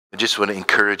I just want to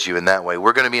encourage you in that way.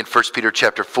 We're going to be in 1 Peter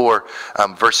chapter 4,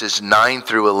 verses 9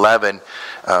 through 11,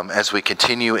 as we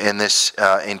continue in this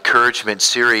encouragement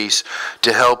series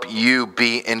to help you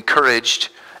be encouraged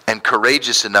and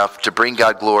courageous enough to bring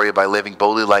God glory by living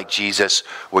boldly like Jesus,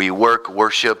 where you work,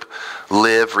 worship,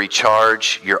 live,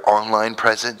 recharge your online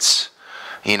presence.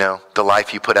 You know, the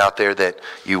life you put out there that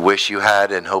you wish you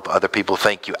had and hope other people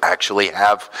think you actually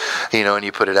have, you know, and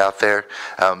you put it out there.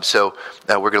 So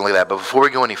we're going to look at that. But before we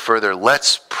go any further,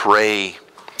 let's pray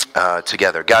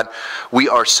together. God, we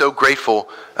are so grateful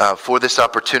for this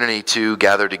opportunity to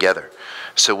gather together.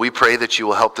 So we pray that you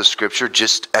will help the Scripture,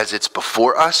 just as it's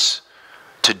before us,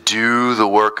 to do the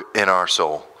work in our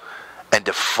soul. And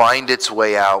to find its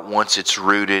way out once it's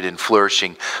rooted and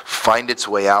flourishing, find its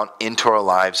way out into our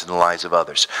lives and the lives of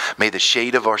others. May the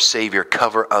shade of our Savior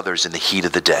cover others in the heat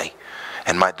of the day.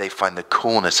 And might they find the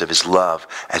coolness of His love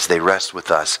as they rest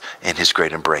with us in His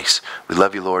great embrace. We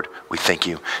love you, Lord. We thank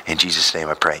you. In Jesus' name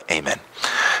I pray. Amen.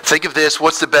 Think of this.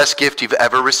 What's the best gift you've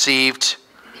ever received?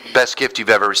 Best gift you've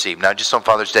ever received. Not just on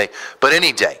Father's Day, but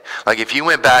any day. Like if you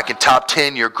went back and top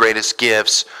 10 your greatest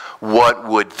gifts, what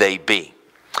would they be?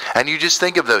 And you just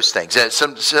think of those things.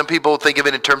 Some people think of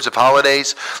it in terms of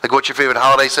holidays. Like, what's your favorite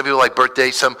holiday? Some people like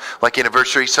birthdays, some like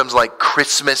anniversary, some like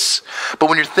Christmas. But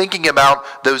when you're thinking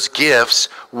about those gifts,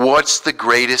 what's the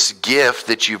greatest gift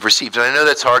that you've received? And I know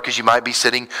that's hard because you might be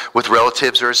sitting with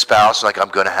relatives or a spouse. Like, I'm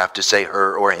going to have to say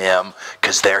her or him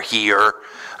because they're here.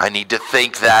 I need to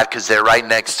think that because they're right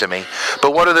next to me.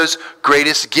 But what are those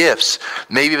greatest gifts?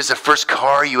 Maybe it was the first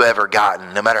car you ever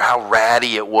gotten, no matter how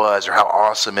ratty it was or how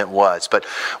awesome it was. But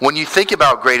when you think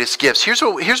about greatest gifts, here's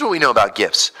what we know about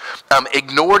gifts.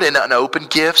 Ignored and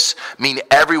unopened gifts mean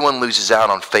everyone loses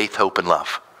out on faith, hope, and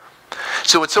love.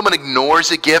 So when someone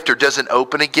ignores a gift or doesn't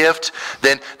open a gift,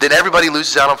 then everybody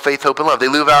loses out on faith, hope, and love. They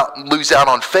lose out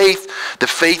on faith, the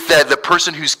faith that the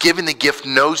person who's giving the gift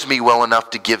knows me well enough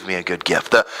to give me a good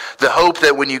gift. The hope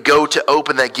that when you go to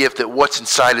open that gift, that what's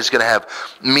inside is going to have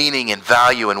meaning and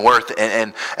value and worth.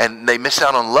 And they miss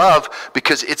out on love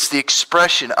because it's the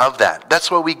expression of that. That's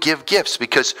why we give gifts,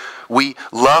 because we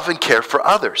love and care for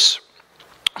others.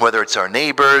 Whether it's our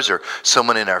neighbors or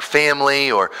someone in our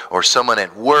family or someone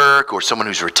at work or someone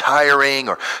who's retiring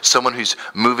or someone who's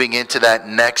moving into that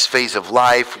next phase of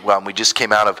life. We just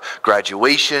came out of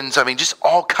graduations. I mean, just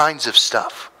all kinds of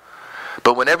stuff.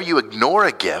 But whenever you ignore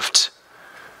a gift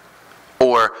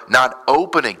or not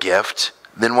open a gift,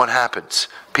 then what happens?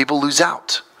 People lose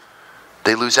out.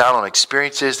 They lose out on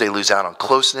experiences. They lose out on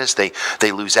closeness. They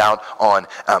lose out on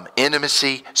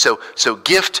intimacy. So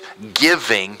gift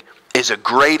giving is a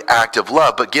great act of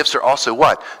love, but gifts are also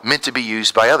what? Meant to be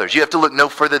used by others. You have to look no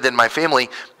further than my family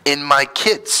in my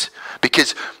kids.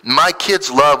 Because my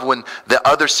kids love when the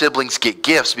other siblings get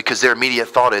gifts because their immediate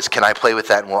thought is, can I play with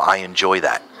that and will I enjoy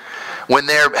that? When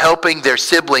they're helping their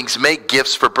siblings make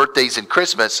gifts for birthdays and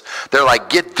Christmas, they're like,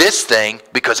 get this thing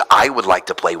because I would like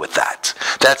to play with that.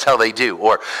 That's how they do.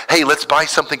 Or, hey, let's buy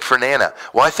something for Nana.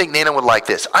 Well, I think Nana would like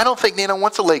this. I don't think Nana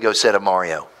wants a Lego set of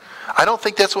Mario. I don't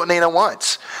think that's what Nana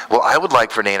wants. Well, I would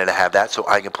like for Nana to have that so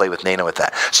I can play with Nana with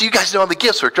that. So you guys know how the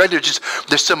gifts work, right?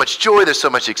 There's so much joy. There's so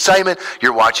much excitement.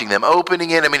 You're watching them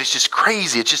opening it. I mean, it's just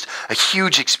crazy. It's just a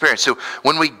huge experience. So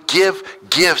when we give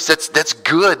gifts, that's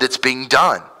good that's being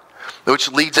done.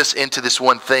 Which leads us into this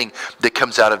one thing that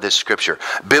comes out of this scripture.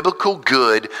 Biblical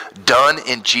good done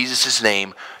in Jesus'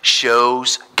 name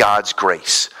shows God's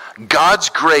grace. God's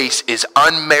grace is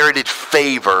unmerited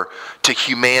favor to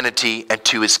humanity and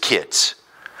to His kids.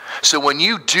 So when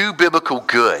you do biblical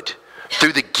good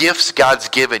through the gifts God's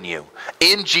given you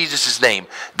in Jesus' name,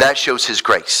 that shows His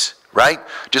grace, right?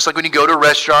 Just like when you go to a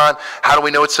restaurant, how do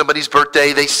we know it's somebody's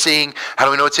birthday? They sing. How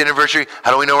do we know it's anniversary?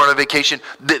 How do we know we're on a vacation?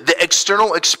 The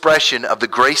external expression of the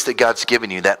grace that God's given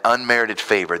you, that unmerited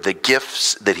favor, the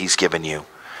gifts that He's given you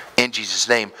in Jesus'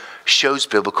 name shows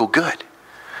biblical good.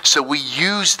 So we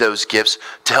use those gifts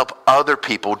to help other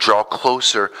people draw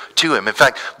closer to Him. In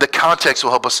fact, the context will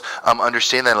help us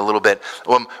understand that a little bit.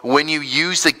 When you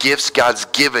use the gifts God's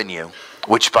given you,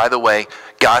 which, by the way,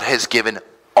 God has given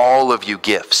all of you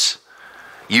gifts.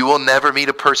 You will never meet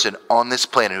a person on this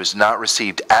planet who has not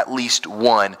received at least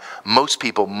one, most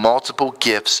people, multiple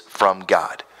gifts from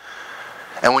God.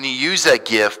 And when you use that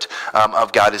gift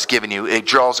of God has given you, it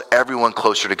draws everyone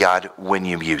closer to God when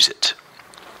you use it.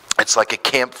 It's like a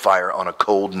campfire on a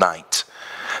cold night.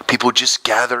 People just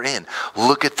gather in.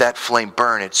 Look at that flame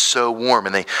burn. It's so warm.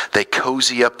 And they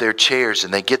cozy up their chairs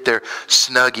and they get their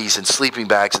Snuggies and sleeping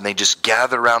bags and they just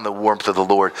gather around the warmth of the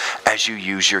Lord as you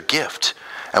use your gift.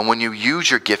 And when you use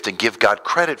your gift and give God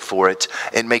credit for it,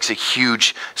 it makes a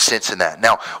huge sense in that.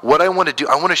 Now, what I want to do,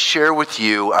 I want to share with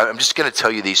you, I'm just going to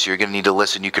tell you these, so you're going to need to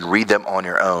listen. You can read them on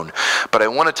your own. But I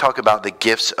want to talk about the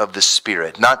gifts of the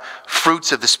Spirit, not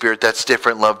fruits of the Spirit. That's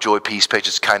different. Love, joy, peace,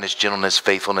 patience, kindness, gentleness,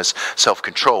 faithfulness,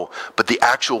 self-control. But the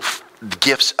actual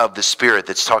gifts of the Spirit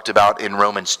that's talked about in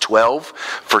Romans 12,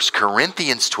 1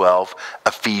 Corinthians 12,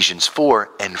 Ephesians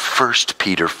 4, and 1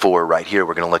 Peter 4 right here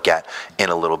we're going to look at in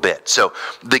a little bit. So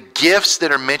the gifts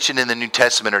that are mentioned in the New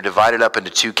Testament are divided up into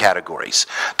two categories.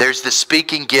 There's the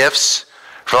speaking gifts.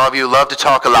 For all of you who love to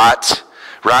talk a lot,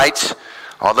 right?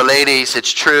 All the ladies,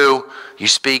 it's true. You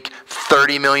speak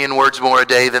 30 million words more a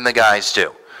day than the guys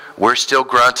do. We're still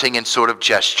grunting and sort of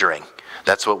gesturing.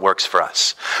 That's what works for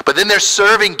us. But then there's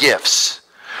serving gifts,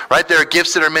 right? There are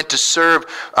gifts that are meant to serve,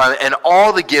 and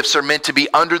all the gifts are meant to be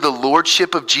under the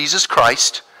lordship of Jesus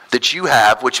Christ that you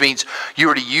have, which means you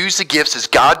are to use the gifts as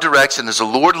God directs and as the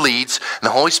Lord leads and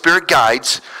the Holy Spirit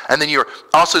guides. And then you're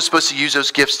also supposed to use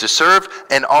those gifts to serve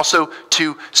and also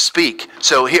to speak.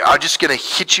 So here, I'm just going to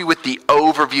hit you with the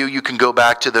overview. You can go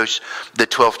back to the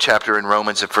 12th chapter in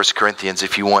Romans and 1 Corinthians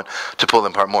if you want to pull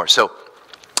them apart more. So,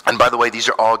 and by the way, these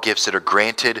are all gifts that are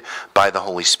granted by the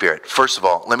Holy Spirit. First of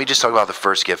all, let me just talk about the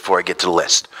first gift before I get to the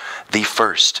list. The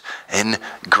first and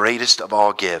greatest of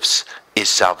all gifts is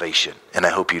salvation, and I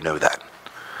hope you know that.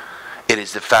 It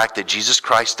is the fact that Jesus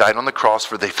Christ died on the cross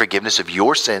for the forgiveness of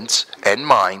your sins and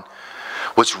mine,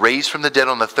 was raised from the dead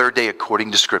on the third day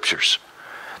according to Scriptures.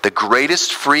 The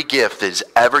greatest free gift that is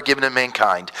ever given to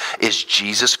mankind is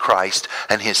Jesus Christ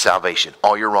and His salvation.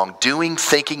 All your wrongdoing,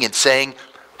 thinking, and saying,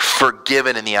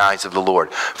 forgiven in the eyes of the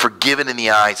Lord, forgiven in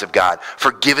the eyes of God,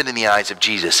 forgiven in the eyes of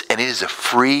Jesus. And it is a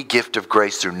free gift of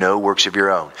grace through no works of your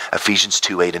own. Ephesians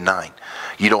 2, 8 and 9.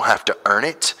 You don't have to earn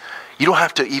it. You don't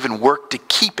have to even work to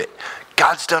keep it.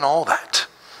 God's done all that.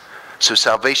 So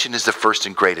salvation is the first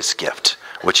and greatest gift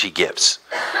which He gives.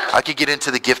 I could get into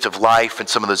the gift of life and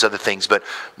some of those other things, but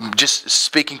just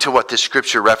speaking to what this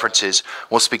scripture references,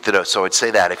 we'll speak to those. So I'd say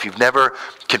that if you've never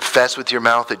confessed with your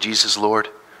mouth that Jesus is Lord,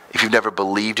 if you've never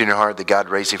believed in your heart that God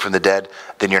raised Him from the dead,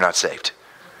 then you're not saved.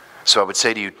 So I would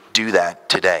say to you, do that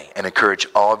today and encourage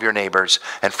all of your neighbors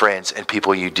and friends and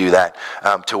people you do that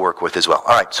to work with as well.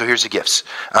 All right, so here's the gifts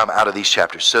out of these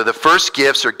chapters. So the first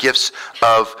gifts are gifts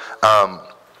of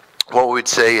what we would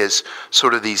say is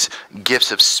sort of these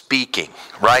gifts of speaking,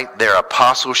 right? They're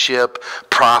apostleship,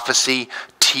 prophecy,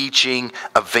 teaching,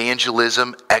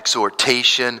 evangelism,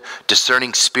 exhortation,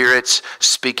 discerning spirits,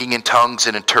 speaking in tongues,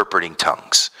 and interpreting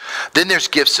tongues. Then there's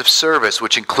gifts of service,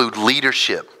 which include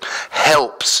leadership,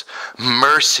 helps,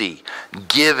 mercy,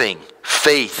 giving,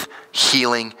 faith,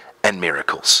 healing, and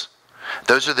miracles.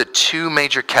 Those are the two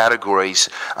major categories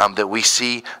that we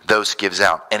see those gives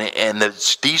out. And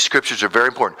these scriptures are very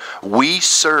important. We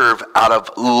serve out of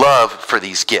love for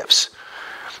these gifts.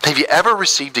 Have you ever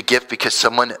received a gift because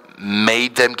someone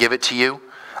made them give it to you?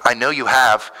 I know you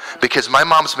have, because my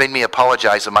mom's made me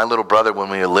apologize to my little brother when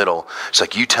we were little. It's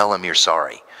like, you tell him you're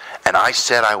sorry. And I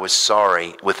said I was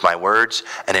sorry with my words,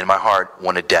 and in my heart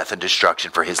wanted death and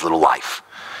destruction for his little life,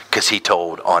 because he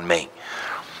told on me.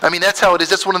 I mean, that's how it is.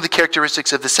 That's one of the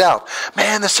characteristics of the South.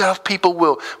 Man, the South people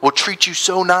will treat you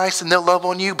so nice and they'll love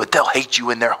on you, but they'll hate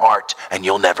you in their heart and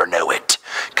you'll never know it.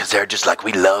 Because they're just like,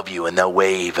 we love you, and they'll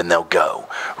wave and they'll go,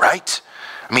 right?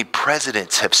 I mean,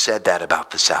 presidents have said that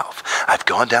about the South. I've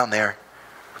gone down there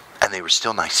and they were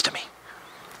still nice to me,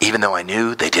 even though I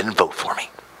knew they didn't vote for me.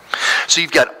 So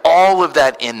you've got all of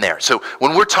that in there. So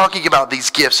when we're talking about these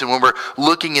gifts and when we're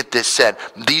looking at this set,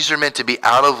 these are meant to be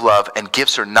out of love, and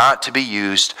gifts are not to be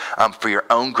used for your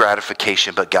own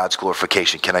gratification, but God's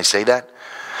glorification. Can I say that?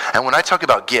 And when I talk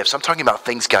about gifts, I'm talking about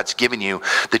things God's given you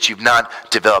that you've not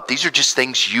developed. These are just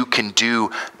things you can do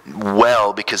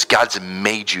well because God's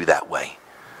made you that way.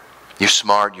 You're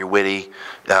smart, you're witty,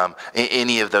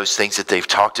 any of those things that they've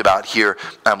talked about here.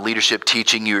 Leadership,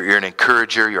 teaching, you're an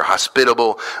encourager, you're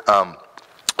hospitable.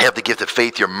 You have the gift of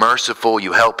faith, you're merciful,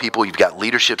 you help people, you've got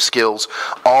leadership skills.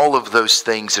 All of those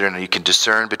things that you can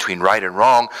discern between right and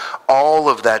wrong. All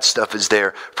of that stuff is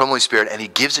there from the Holy Spirit, and He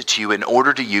gives it to you in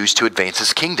order to use to advance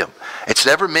His kingdom. It's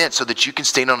never meant so that you can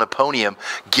stand on a podium,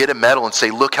 get a medal, and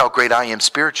say, look how great I am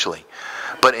spiritually.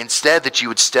 But instead that you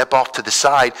would step off to the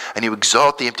side and you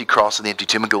exalt the empty cross and the empty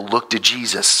tomb and go, look to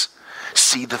Jesus.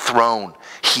 See the throne.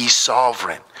 He's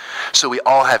sovereign. So we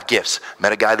all have gifts.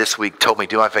 Met a guy this week, told me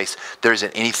to my face, there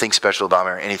isn't anything special about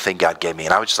me or anything God gave me.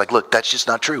 And I was just like, look, that's just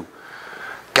not true.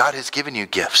 God has given you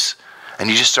gifts. And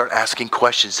you just start asking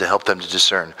questions to help them to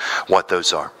discern what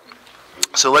those are.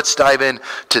 So let's dive in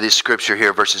to this scripture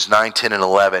here, verses 9, 10, and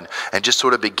 11, and just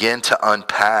sort of begin to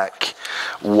unpack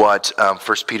what 1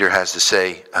 Peter has to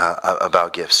say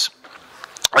about gifts.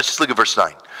 Let's just look at verse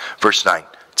 9. Verse 9.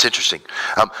 It's interesting.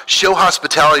 Show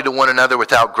hospitality to one another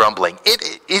without grumbling.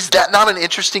 Is that not an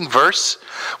interesting verse?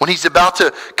 When he's about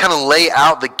to kind of lay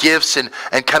out the gifts and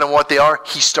kind of what they are,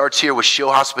 he starts here with show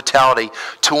hospitality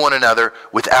to one another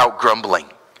without grumbling.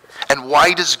 And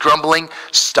why does grumbling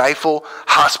stifle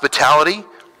hospitality?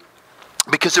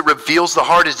 Because it reveals the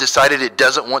heart has decided it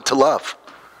doesn't want to love.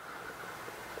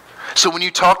 So when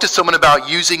you talk to someone about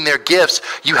using their gifts,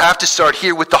 you have to start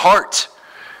here with the heart.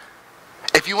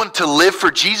 If you want to live for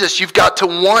Jesus, you've got to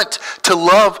want to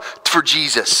love for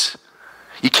Jesus.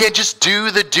 You can't just do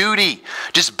the duty,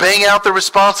 just bang out the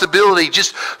responsibility,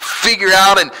 just figure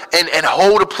out and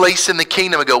hold a place in the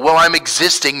kingdom and go, well, I'm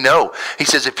existing. No. He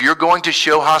says if you're going to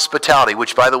show hospitality,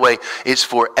 which by the way is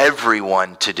for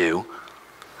everyone to do,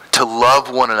 to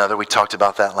love one another, we talked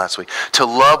about that last week, to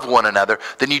love one another,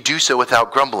 then you do so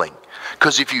without grumbling.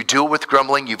 Because if you do it with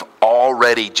grumbling, you've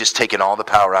already just taken all the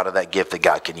power out of that gift that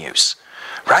God can use.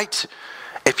 Right?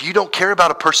 If you don't care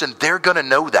about a person, they're going to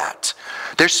know that.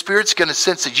 Their spirit's going to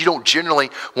sense that you don't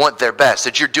generally want their best,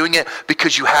 that you're doing it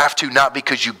because you have to, not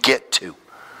because you get to.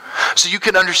 So you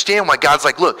can understand why God's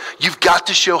like, look, you've got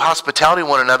to show hospitality to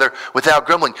one another without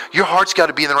grumbling. Your heart's got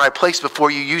to be in the right place before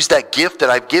you use that gift that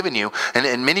I've given you.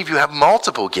 And many of you have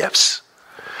multiple gifts.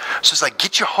 So it's like,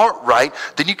 get your heart right,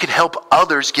 then you can help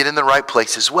others get in the right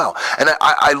place as well. And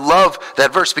I love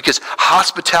that verse because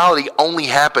hospitality only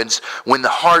happens when the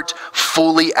heart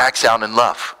fully acts out in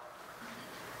love.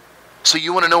 So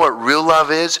you want to know what real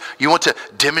love is? You want to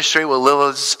demonstrate what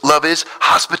love is?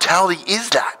 Hospitality is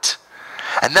that.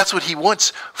 And that's what he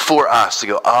wants for us to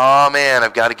go, oh man,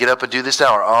 I've got to get up and do this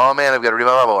now. Or, oh man, I've got to read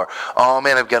my Bible. Or, oh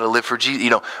man, I've got to live for Jesus. You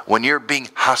know, when you're being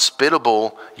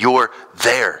hospitable, you're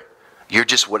there. You're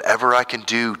just whatever I can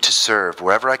do to serve,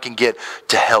 wherever I can get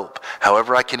to help,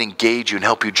 however I can engage you and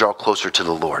help you draw closer to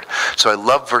the Lord. So I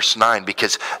love verse 9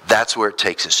 because that's where it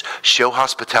takes us. Show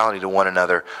hospitality to one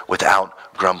another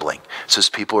without grumbling. So as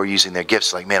people are using their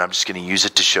gifts, like, man, I'm just going to use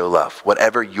it to show love.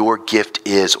 Whatever your gift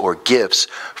is or gifts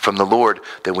from the Lord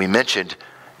that we mentioned,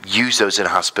 use those in a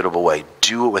hospitable way.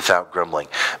 Do it without grumbling.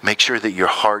 Make sure that your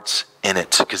heart's in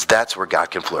it because that's where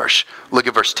God can flourish. Look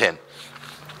at verse 10.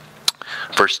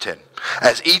 Verse 10.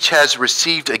 As each has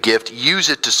received a gift, use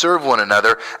it to serve one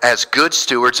another as good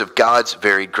stewards of God's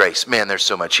varied grace. Man, there's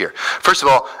so much here. First of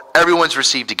all, everyone's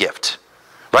received a gift.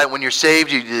 Right? When you're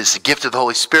saved, it's the gift of the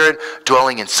Holy Spirit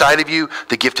dwelling inside of you,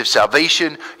 the gift of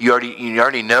salvation. You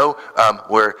already know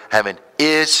where heaven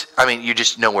is. I mean, you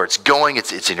just know where it's going.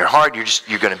 It's in your heart.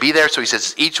 You're going to be there. So he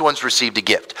says each one's received a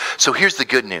gift. So here's the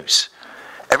good news.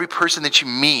 Every person that you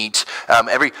meet,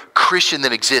 every Christian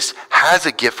that exists has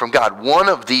a gift from God. One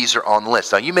of these are on the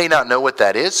list. Now, you may not know what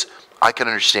that is. I can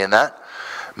understand that.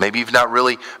 Maybe you've not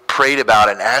really prayed about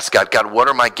it and asked God, God, what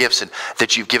are my gifts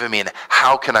that you've given me and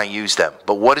how can I use them?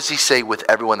 But what does he say with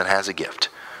everyone that has a gift?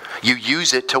 You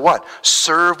use it to what?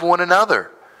 Serve one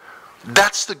another.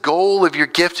 That's the goal of your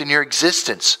gift and your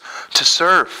existence, to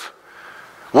serve.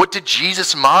 What did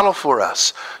Jesus model for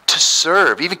us? To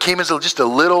serve. Even came as just a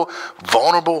little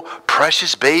vulnerable,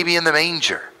 precious baby in the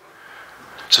manger.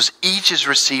 So as each has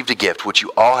received a gift, which you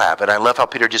all have, and I love how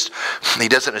Peter he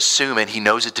doesn't assume it, he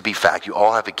knows it to be fact. You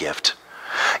all have a gift.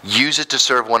 Use it to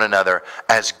serve one another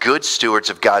as good stewards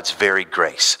of God's varied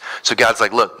grace. So God's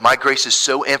like, look, my grace is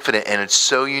so infinite and it's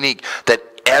so unique that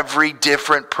every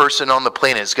different person on the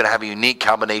planet is going to have a unique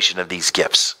combination of these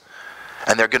gifts.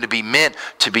 And they're going to be meant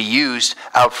to be used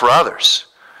out for others.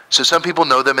 So some people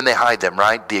know them and they hide them,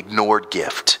 right? The ignored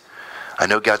gift. I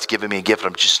know God's given me a gift, but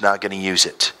I'm just not going to use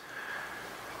it.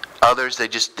 Others, they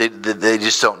just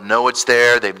don't know it's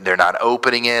there. They're not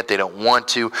opening it. They don't want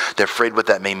to. They're afraid what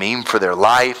that may mean for their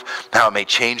life, how it may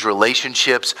change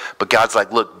relationships. But God's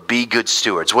like, look, be good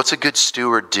stewards. What's a good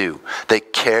steward do? They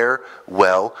care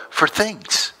well for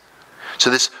things.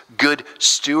 So this good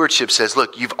stewardship says,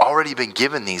 look, you've already been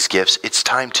given these gifts. It's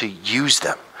time to use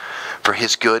them for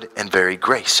his good and varied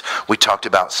grace. We talked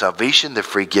about salvation, the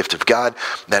free gift of God.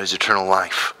 That is eternal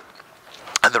life.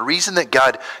 And the reason that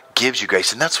God gives you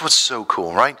grace, and that's what's so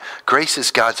cool, right? Grace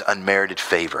is God's unmerited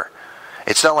favor.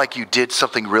 It's not like you did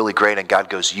something really great and God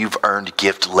goes, you've earned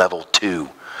gift level 2.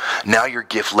 Now you're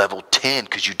gift level 10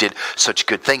 because you did such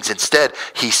good things. Instead,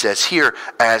 he says here,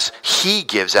 as he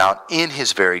gives out in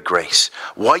his very grace.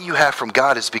 What you have from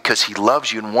God is because he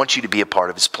loves you and wants you to be a part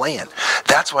of his plan.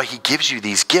 That's why he gives you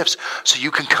these gifts, so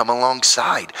you can come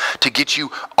alongside, to get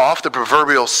you off the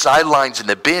proverbial sidelines in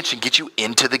the bench and get you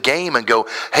into the game and go,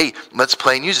 hey, let's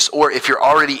play and use this. Or if you're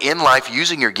already in life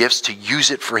using your gifts, to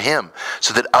use it for him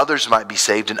so that others might be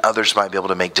saved and others might be able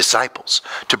to make disciples,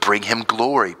 to bring him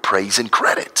glory, praise, and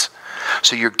credit.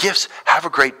 So your gifts have a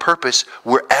great purpose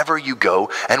wherever you go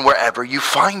and wherever you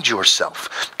find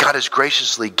yourself. God has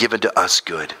graciously given to us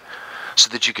good so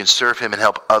that you can serve him and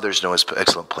help others know his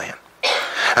excellent plan.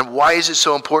 And why is it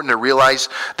so important to realize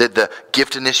that the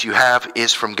giftedness you have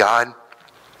is from God?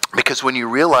 Because when you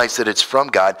realize that it's from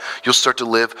God, you'll start to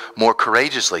live more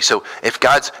courageously. So if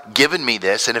God's given me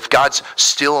this, and if God's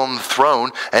still on the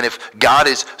throne, and if God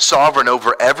is sovereign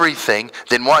over everything,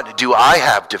 then what do I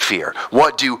have to fear?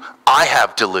 What do I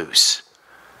have to lose?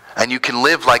 And you can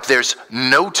live like there's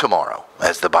no tomorrow,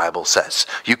 as the Bible says.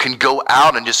 You can go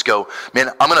out and just go, man,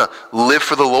 I'm going to live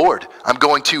for the Lord. I'm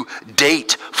going to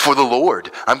date for the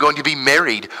Lord. I'm going to be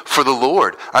married for the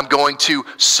Lord. I'm going to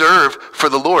serve for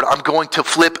the Lord. I'm going to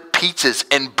flip pizzas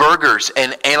and burgers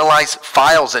and analyze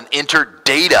files and enter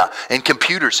data and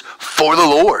computers for the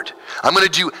Lord. I'm going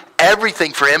to do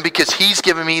everything for him because he's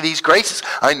given me these graces.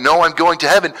 I know I'm going to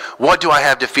heaven. What do I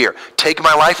have to fear? Take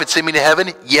my life and send me to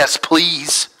heaven? Yes,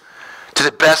 please. To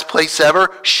the best place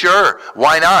ever? Sure.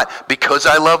 Why not? Because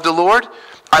I love the Lord?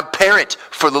 I'm parent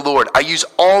for the Lord. I use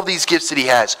all these gifts that he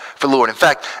has for the Lord. In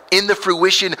fact, in the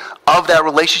fruition of that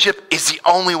relationship is the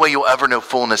only way you'll ever know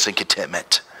fullness and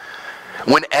contentment.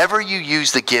 Whenever you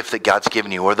use the gift that God's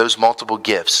given you, or those multiple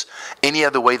gifts, any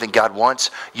other way than God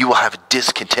wants, you will have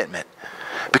discontentment.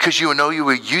 Because you will know you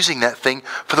were using that thing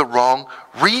for the wrong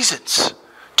reasons.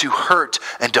 To hurt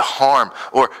and to harm,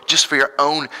 or just for your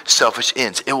own selfish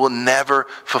ends. It will never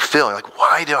fulfill. You're like,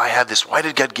 why do I have this? Why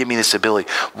did God give me this ability?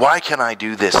 Why can I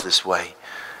do this way?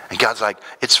 And God's like,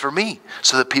 it's for me,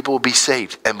 so that people will be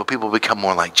saved and people will become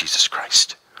more like Jesus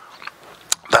Christ.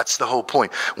 That's the whole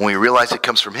point. When we realize it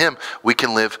comes from him, we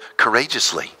can live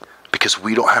courageously because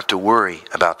we don't have to worry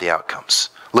about the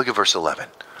outcomes. Look at verse 11.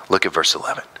 Look at verse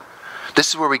 11. This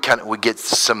is where we get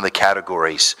some of the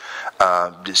categories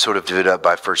sort of divided up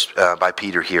by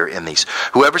Peter here in these.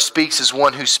 Whoever speaks is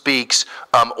one who speaks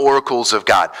oracles of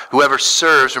God. Whoever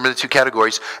serves, remember the two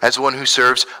categories, as one who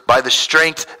serves by the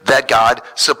strength that God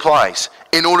supplies,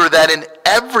 in order that in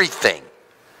everything,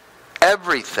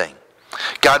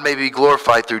 God may be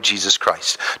glorified through Jesus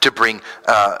Christ. To bring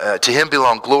to him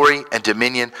belong glory and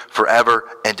dominion forever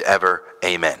and ever.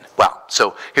 Amen. Wow.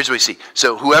 So here's what we see.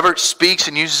 So whoever speaks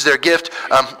and uses their gift,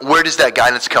 where does that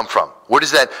guidance come from? Where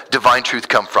does that divine truth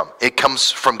come from? It comes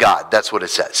from God. That's what it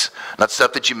says. Not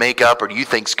stuff that you make up or you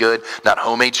think's good, not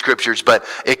homemade scriptures, but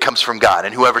it comes from God.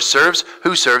 And whoever serves,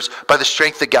 who serves? By the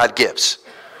strength that God gives.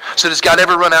 So does God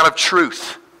ever run out of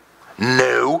truth?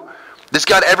 No. Does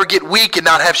God ever get weak and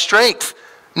not have strength?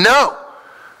 No.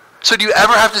 So do you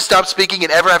ever have to stop speaking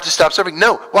and ever have to stop serving?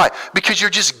 No. Why? Because you're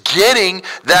just getting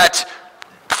that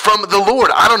from the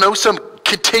Lord. I don't know, some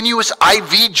continuous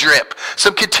IV drip,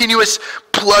 some continuous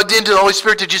plugged into the Holy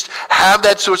Spirit to just have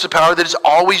that source of power that is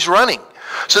always running.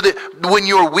 So that when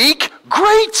you're weak,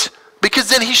 great, because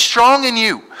then he's strong in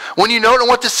you. When you don't know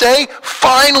what to say,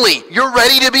 finally, you're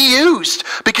ready to be used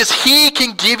because he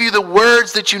can give you the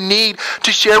words that you need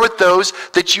to share with those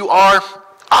that you are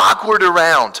awkward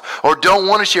around or don't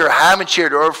want to share or haven't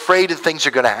shared or are afraid that things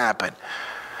are going to happen,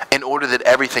 in order that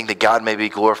everything that God may be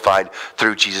glorified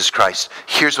through Jesus Christ.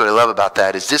 Here's what I love about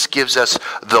that is this gives us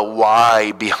the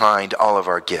why behind all of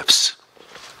our gifts.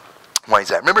 Why is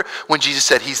that? Remember when Jesus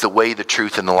said he's the way, the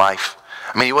truth, and the life?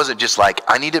 I mean, he wasn't just like,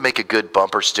 I need to make a good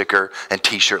bumper sticker and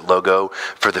t-shirt logo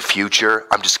for the future.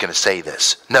 I'm just going to say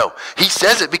this. No, he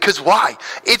says it because why?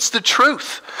 It's the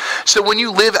truth. So when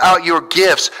you live out your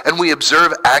gifts and we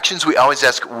observe actions, we always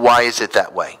ask, why is it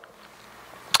that way?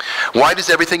 Why does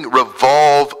everything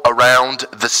revolve around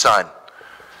the sun?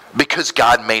 Because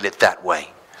God made it that way.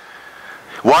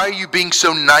 Why are you being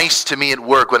so nice to me at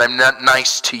work when I'm not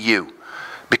nice to you?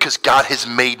 Because God has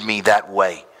made me that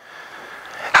way.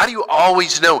 How do you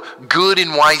always know good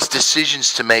and wise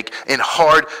decisions to make in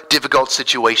hard, difficult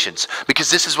situations? Because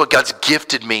this is what God's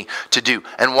gifted me to do.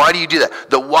 And why do you do that?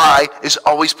 The why is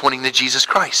always pointing to Jesus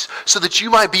Christ, so that you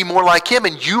might be more like him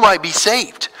and you might be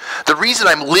saved. The reason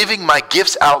I'm living my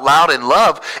gifts out loud in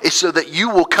love is so that you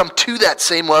will come to that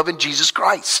same love in Jesus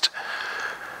Christ.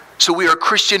 So we are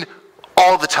Christian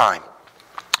all the time.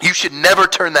 You should never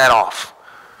turn that off.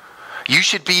 You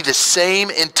should be the same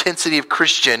intensity of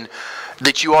Christian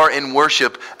that you are in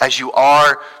worship as you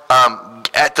are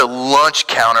at the lunch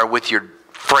counter with your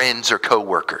friends or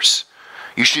coworkers.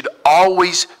 You should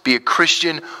always be a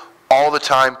Christian all the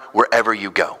time wherever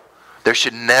you go. There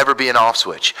should never be an off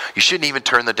switch. You shouldn't even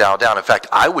turn the dial down. In fact,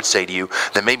 I would say to you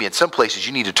that maybe in some places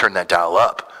you need to turn that dial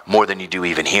up more than you do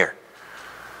even here.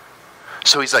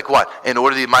 So he's like, what? In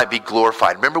order that it might be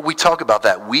glorified. Remember, we talk about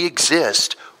that. We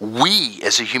exist, we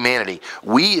as a humanity,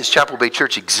 we as Chapel Bay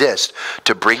Church exist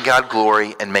to bring God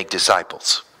glory and make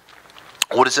disciples.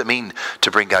 What does it mean to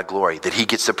bring God glory? That he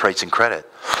gets the praise and credit.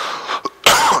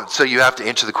 So you have to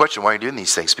answer the question, why are you doing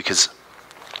these things? Because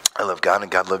I love God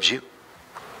and God loves you.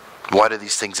 Why do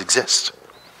these things exist?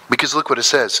 Because look what it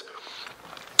says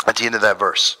at the end of that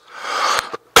verse.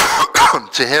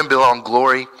 To him belong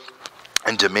glory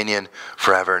and dominion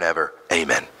forever and ever.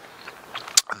 Amen.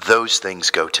 Those things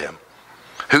go to him.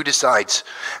 Who decides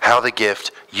how the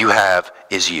gift you have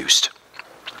is used?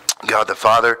 God the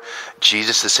Father,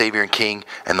 Jesus the Savior and King,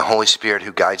 and the Holy Spirit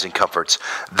who guides and comforts.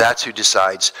 That's who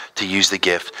decides to use the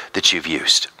gift that you've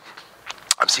used.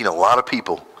 I've seen a lot of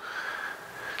people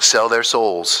sell their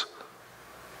souls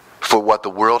for what the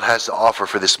world has to offer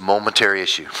for this momentary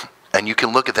issue. And you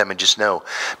can look at them and just know,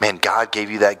 man, God gave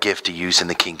you that gift to use in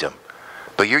the kingdom.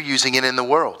 But you're using it in the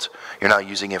world. You're not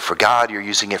using it for God. You're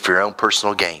using it for your own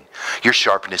personal gain. Your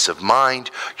sharpness of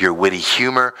mind, your witty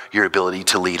humor, your ability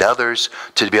to lead others,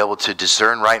 to be able to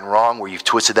discern right and wrong, where you've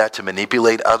twisted that to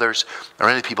manipulate others. I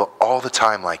run into people all the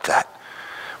time like that,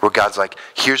 where God's like,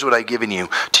 here's what I've given you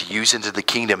to use into the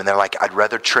kingdom. And they're like, I'd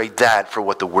rather trade that for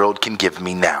what the world can give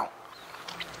me now.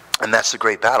 And that's the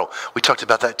great battle. We talked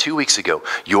about that 2 weeks ago.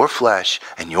 Your flesh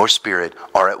and your spirit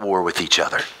are at war with each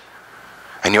other.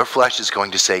 And your flesh is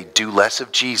going to say, do less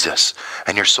of Jesus.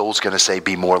 And your soul's going to say,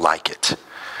 be more like it.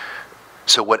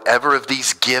 So whatever of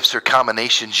these gifts or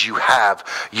combinations you have,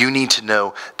 you need to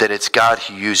know that it's God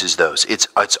who uses those. It's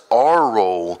our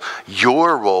role,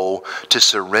 your role, to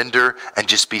surrender and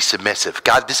just be submissive.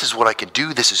 God, this is what I can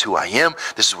do. This is who I am.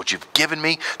 This is what you've given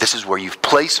me. This is where you've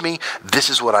placed me.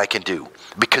 This is what I can do.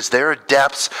 Because there are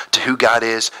depths to who God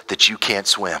is that you can't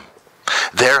swim.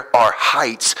 There are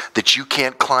heights that you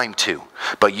can't climb to,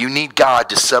 but you need God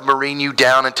to submarine you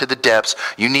down into the depths.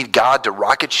 You need God to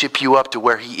rocket ship you up to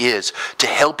where he is, to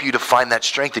help you to find that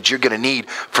strength that you're going to need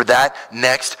for that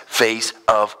next phase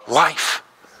of life.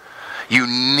 You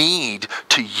need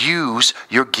to use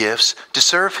your gifts to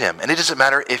serve him. And it doesn't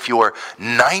matter if you're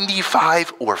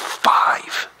 95 or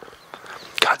 5.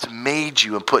 God's made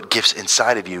you and put gifts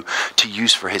inside of you to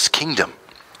use for his kingdom.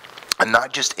 And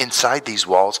not just inside these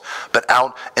walls, but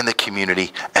out in the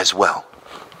community as well.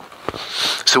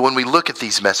 So when we look at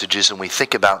these messages and we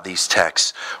think about these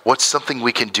texts, what's something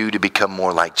we can do to become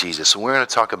more like Jesus? So we're going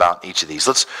to talk about each of these.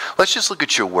 Let's just look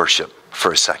at your worship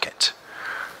for a second.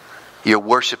 Your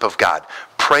worship of God.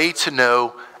 Pray to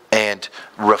know and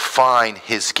refine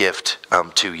his gift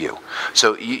to you.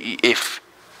 So if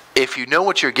you know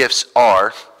what your gifts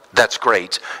are, that's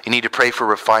great. You need to pray for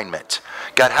refinement.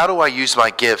 God, how do I use my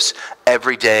gifts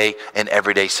every day in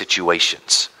everyday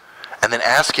situations? And then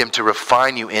ask him to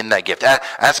refine you in that gift.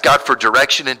 Ask God for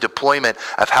direction and deployment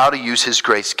of how to use his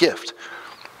grace gift.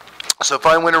 So if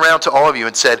I went around to all of you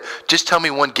and said, just tell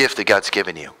me one gift that God's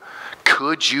given you.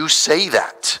 Could you say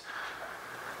that?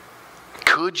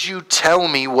 Could you tell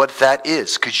me what that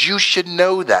is? Because you should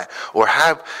know that, or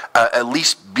have at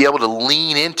least be able to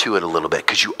lean into it a little bit,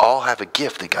 because you all have a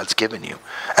gift that God's given you.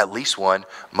 At least one,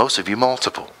 most of you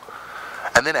multiple.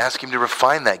 And then ask him to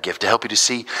refine that gift to help you to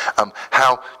see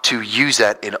how to use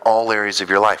that in all areas of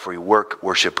your life, where you work,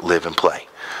 worship, live, and play.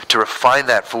 To refine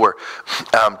that for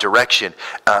direction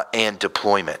and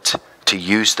deployment. To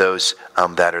use those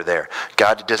that are there.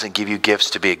 God doesn't give you gifts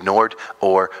to be ignored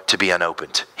or to be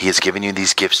unopened. He has given you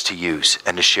these gifts to use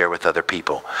and to share with other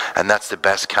people. And that's the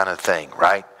best kind of thing,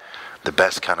 right? The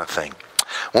best kind of thing.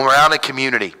 When we're out in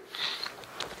community,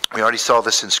 we already saw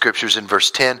this in scriptures in verse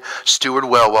 10, steward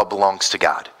well what belongs to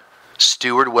God.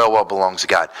 Steward well what belongs to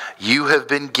God. You have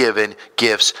been given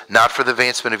gifts not for the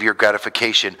advancement of your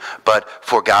gratification, but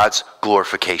for God's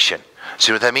glorification.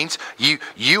 See what that means?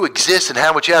 You exist and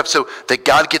have what you have so that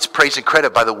God gets praise and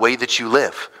credit by the way that you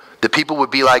live. The people would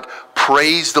be like,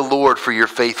 praise the Lord for your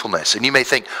faithfulness. And you may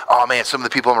think, oh man, some of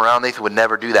the people I'm around, Nathan, would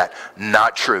never do that.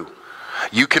 Not true.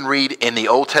 You can read in the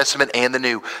Old Testament and the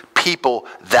New, people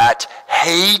that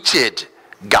hated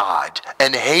God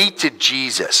and hated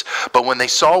Jesus. But when they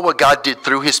saw what God did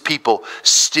through his people,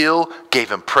 still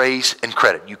gave him praise and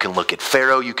credit. You can look at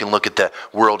Pharaoh. You can look at the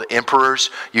world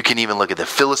emperors. You can even look at the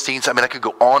Philistines. I mean, I could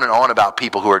go on and on about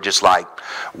people who are just like,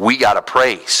 we got to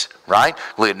praise, right?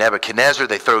 Look at Nebuchadnezzar.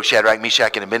 They throw Shadrach,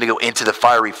 Meshach, and Abednego into the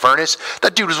fiery furnace.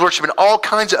 That dude was worshiping all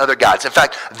kinds of other gods. In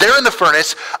fact, they're in the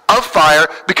furnace of fire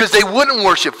because they wouldn't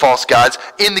worship false gods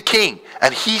in the king.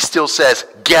 And he still says,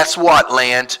 guess what,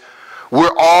 land?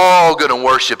 We're all going to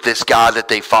worship this God that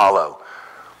they follow.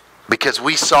 Because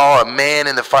we saw a man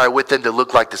in the fire with them that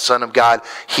looked like the Son of God.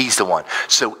 He's the one.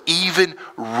 So even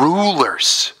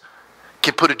rulers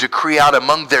can put a decree out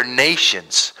among their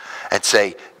nations and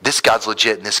say, this God's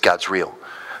legit and this God's real.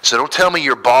 So don't tell me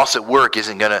your boss at work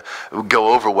isn't going to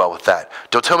go over well with that.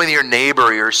 Don't tell me that your neighbor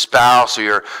or your spouse or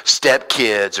your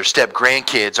stepkids or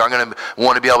step-grandkids aren't going to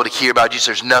want to be able to hear about Jesus.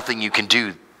 There's nothing you can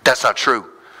do. That's not true.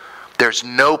 There's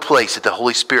no place that the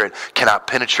Holy Spirit cannot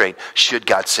penetrate should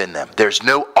God send them. There's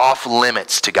no off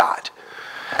limits to God.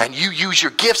 And you use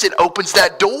your gifts, it opens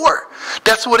that door.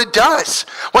 That's what it does.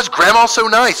 Why is grandma so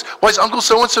nice? Why is uncle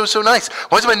so-and-so so nice?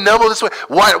 Why is my noble this way?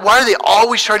 Why are they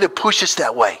always trying to push us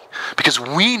that way? Because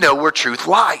we know where truth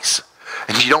lies.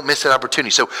 And you don't miss that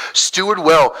opportunity. So steward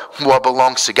well what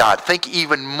belongs to God. Think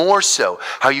even more so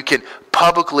how you can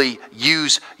publicly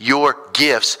use your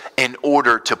gifts in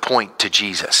order to point to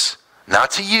Jesus.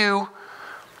 Not to you,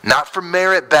 not for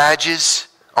merit badges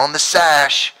on the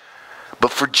sash,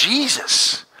 but for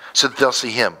Jesus, so that they'll see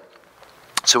him.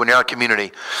 So when you're out in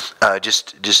community,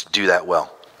 just do that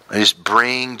well. And just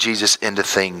bring Jesus into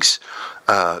things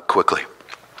quickly.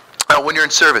 When you're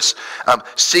in service,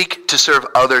 seek to serve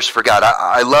others for God.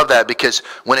 I love that because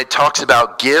when it talks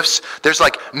about gifts, there's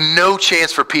like no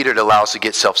chance for Peter to allow us to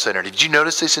get self-centered. Did you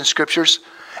notice this in scriptures?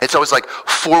 It's always like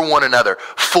for one another,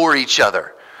 for each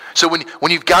other. So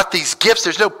when you've got these gifts,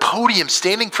 there's no podium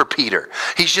standing for Peter.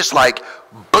 He's just like,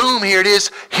 boom, here it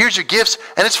is. Here's your gifts,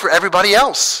 and it's for everybody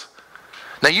else.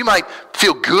 Now, you might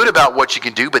feel good about what you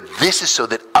can do, but this is so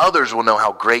that others will know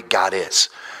how great God is.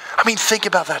 I mean, think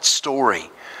about that story.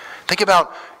 Think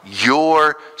about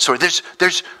your story.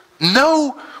 There's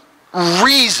no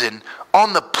reason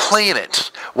on the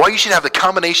planet why you should have the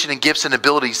combination of gifts and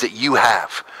abilities that you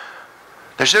have.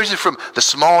 There's no reason from the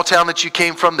small town that you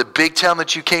came from, the big town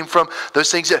that you came from,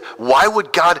 those things. Why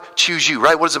would God choose you,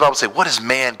 right? What does the Bible say? What is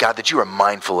man, God, that you are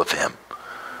mindful of him?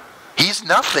 He's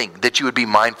nothing that you would be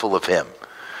mindful of him.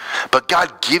 But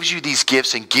God gives you these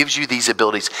gifts and gives you these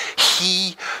abilities.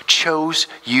 He chose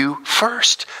you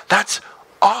first. That's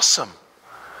awesome.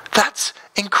 That's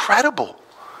incredible.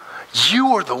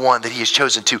 You are the one that he has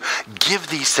chosen to give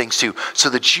these things to so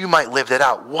that you might live that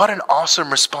out. What an awesome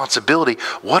responsibility.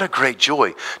 What a great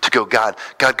joy to go, God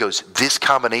goes, this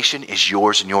combination is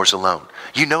yours and yours alone.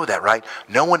 You know that, right?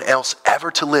 No one else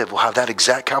ever to live will have that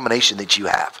exact combination that you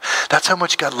have. That's how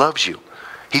much God loves you.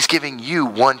 He's giving you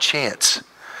one chance,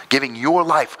 giving your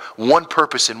life one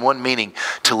purpose and one meaning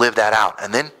to live that out.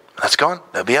 And then that's gone.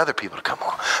 There'll be other people to come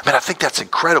along. Man, I think that's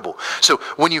incredible. So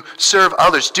when you serve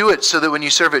others, do it so that when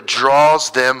you serve, it draws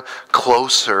them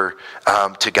closer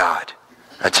to God.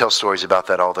 I tell stories about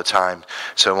that all the time,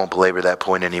 so I won't belabor that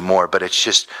point anymore. But it's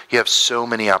just, you have so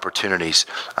many opportunities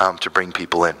to bring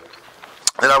people in.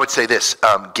 And I would say this,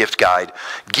 gift guide.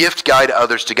 Gift guide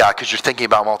others to God because you're thinking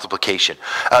about multiplication.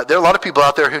 There are a lot of people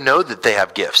out there who know that they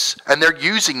have gifts, and they're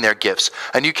using their gifts,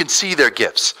 and you can see their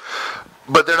gifts.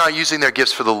 But they're not using their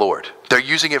gifts for the Lord. They're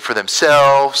using it for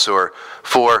themselves or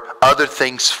for other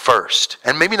things first.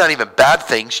 And maybe not even bad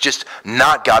things, just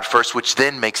not God first, which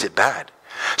then makes it bad.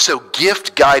 So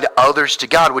gift guide others to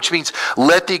God, which means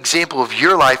let the example of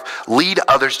your life lead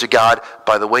others to God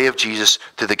by the way of Jesus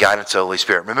through the guidance of the Holy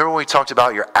Spirit. Remember when we talked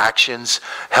about your actions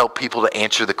help people to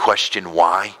answer the question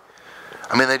why?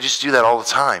 I mean, they just do that all the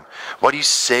time. Why do you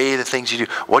say the things you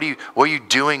do? Why are you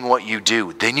doing what you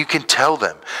do? Then you can tell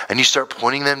them, and you start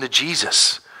pointing them to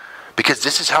Jesus. Because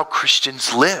this is how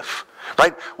Christians live,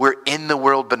 right? We're in the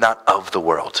world, but not of the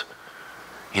world.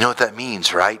 You know what that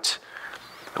means, right?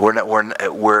 We're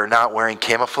not wearing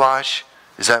camouflage.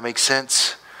 Does that make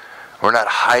sense? We're not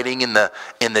hiding in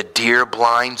the deer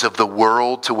blinds of the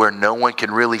world to where no one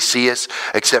can really see us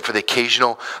except for the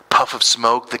occasional puff of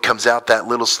smoke that comes out that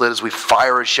little slit as we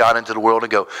fire a shot into the world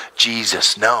and go,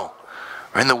 Jesus, no.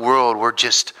 We're in the world. We're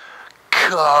just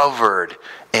covered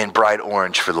in bright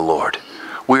orange for the Lord.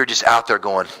 We're just out there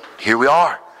going, here we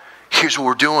are. Here's what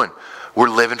we're doing. We're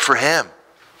living for him.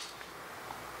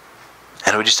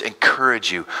 And we just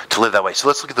encourage you to live that way. So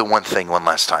let's look at the one thing one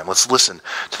last time. Let's listen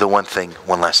to the one thing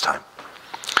one last time.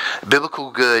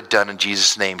 Biblical good done in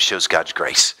Jesus' name shows God's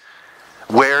grace.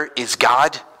 Where is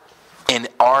God? in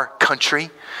our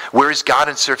country? Where is God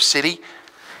in Surf City?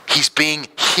 He's being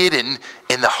hidden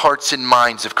in the hearts and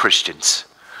minds of Christians.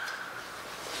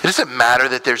 It doesn't matter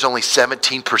that there's only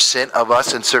 17% of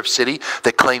us in Surf City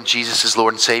that claim Jesus as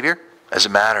Lord and Savior. It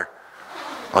doesn't matter.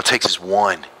 All it takes is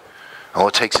one. All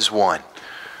it takes is one.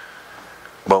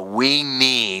 But we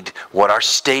need what our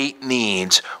state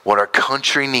needs, what our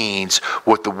country needs,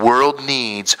 what the world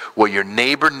needs, what your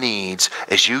neighbor needs,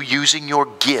 is you using your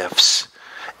gifts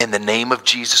in the name of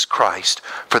Jesus Christ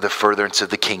for the furtherance of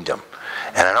the kingdom.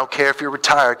 And I don't care if you're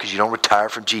retired, because you don't retire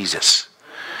from Jesus.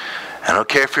 I don't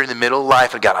care if you're in the middle of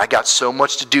life and God, I got so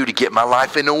much to do to get my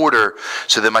life in order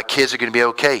so that my kids are going to be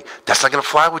okay. That's not going to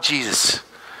fly with Jesus.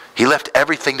 He left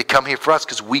everything to come here for us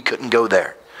because we couldn't go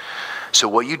there. So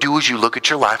what you do is you look at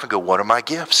your life and go, what are my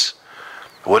gifts?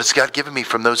 What has God given me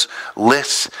from those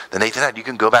lists that Nathan had? You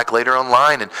can go back later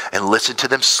online and listen to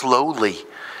them slowly.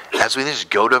 As we just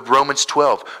go to Romans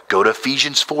 12, go to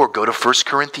Ephesians 4, go to 1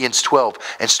 Corinthians 12,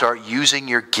 and start using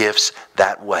your gifts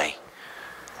that way.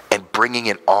 And bringing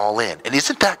it all in. And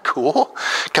isn't that cool?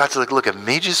 God's like, look, I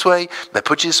made you this way, I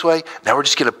put you this way, now we're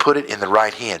just going to put it in the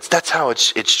right hands. That's how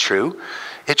it's true.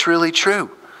 It's really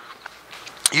true.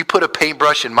 You put a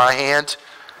paintbrush in my hand,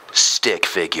 stick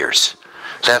figures.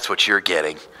 That's what you're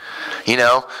getting. You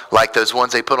know, like those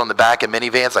ones they put on the back of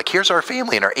minivans, like here's our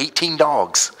family and our 18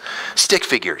 dogs. Stick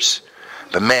figures.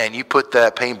 But man, you put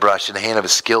that paintbrush in the hand of a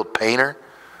skilled painter,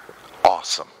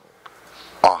 awesome.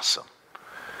 Awesome.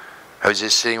 I was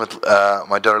just sitting with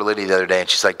my daughter Lydia the other day, and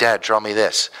she's like, Dad, draw me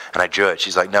this. And I drew it.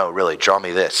 She's like, no, really, draw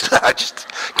me this. I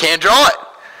just can't draw it.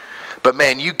 But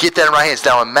man, you get that in my hands.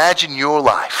 Now imagine your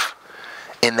life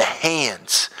in the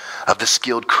hands of the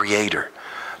skilled creator,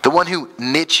 the one who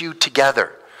knit you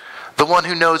together, the one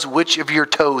who knows which of your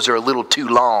toes are a little too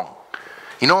long.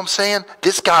 You know what I'm saying?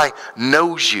 This guy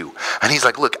knows you. And he's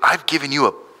like, look, I've given you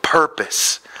a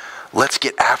purpose. Let's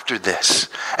get after this.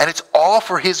 And it's all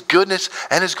for his goodness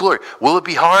and his glory. Will it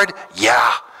be hard?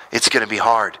 Yeah, it's going to be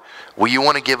hard. Will you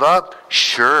want to give up?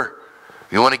 Sure.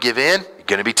 You want to give in? You're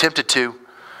going to be tempted to.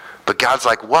 But God's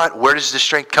like, what? Where does the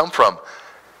strength come from?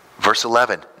 Verse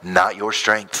 11, not your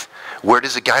strength. Where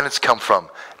does the guidance come from?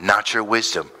 Not your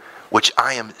wisdom. Which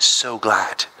I am so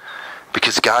glad.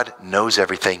 Because God knows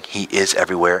everything. He is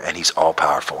everywhere and he's all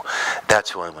powerful.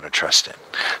 That's who I'm going to trust in.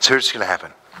 So here's what's going to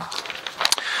happen.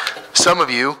 Some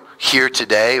of you here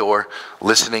today or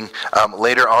listening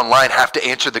later online have to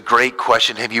answer the great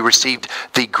question, have you received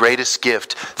the greatest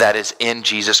gift that is in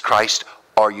Jesus Christ?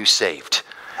 Are you saved?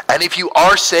 And if you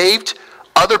are saved,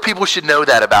 other people should know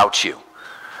that about you.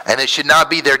 And it should not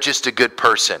be they're just a good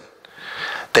person.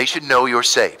 They should know you're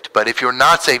saved. But if you're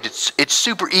not saved, it's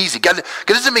super easy. God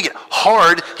doesn't make it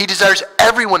hard. He desires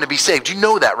everyone to be saved. You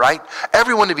know that, right?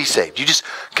 Everyone to be saved. You just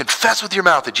confess with your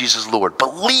mouth that Jesus is Lord.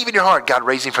 Believe in your heart God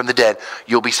raised him from the dead.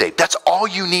 You'll be saved. That's all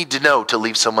you need to know to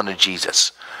lead someone to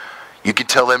Jesus. You can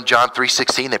tell them John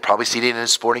 3:16. They probably see it in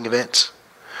his sporting events.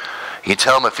 You can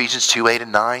tell them Ephesians 2:8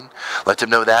 and 9. Let them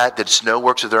know that it's no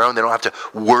works of their own. They don't have to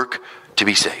work to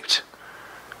be saved.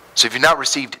 So if you've not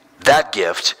received that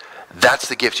gift, that's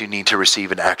the gift you need to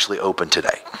receive and actually open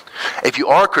today. If you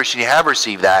are a Christian, you have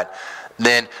received that,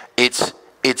 then it's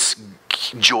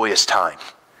joyous time.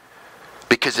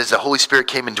 Because as the Holy Spirit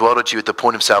came and dwelt at you at the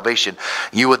point of salvation,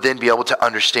 you would then be able to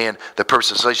understand the purpose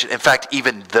of salvation. In fact,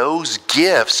 even those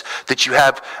gifts that you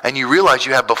have and you realize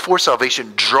you have before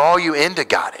salvation draw you into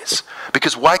God is.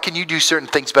 Because why can you do certain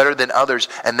things better than others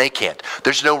and they can't?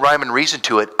 There's no rhyme and reason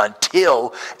to it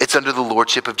until it's under the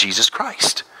lordship of Jesus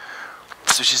Christ.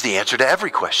 This is the answer to every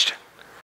question.